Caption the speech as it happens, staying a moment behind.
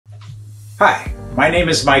Hi, my name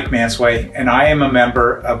is Mike Mansway, and I am a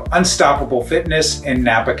member of Unstoppable Fitness in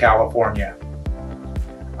Napa, California.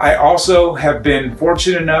 I also have been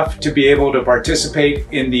fortunate enough to be able to participate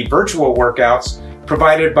in the virtual workouts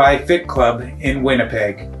provided by Fit Club in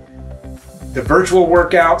Winnipeg. The virtual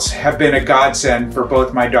workouts have been a godsend for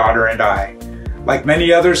both my daughter and I. Like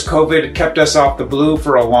many others, COVID kept us off the blue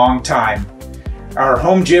for a long time. Our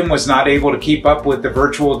home gym was not able to keep up with the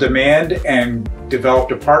virtual demand and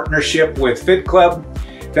developed a partnership with Fit Club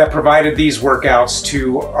that provided these workouts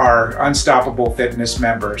to our Unstoppable Fitness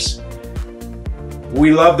members.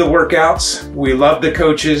 We love the workouts, we love the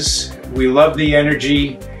coaches, we love the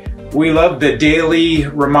energy, we love the daily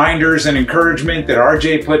reminders and encouragement that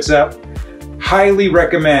RJ puts up. Highly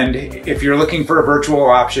recommend, if you're looking for a virtual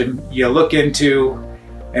option, you look into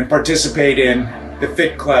and participate in the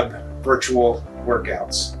Fit Club virtual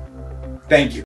workouts. Thank you.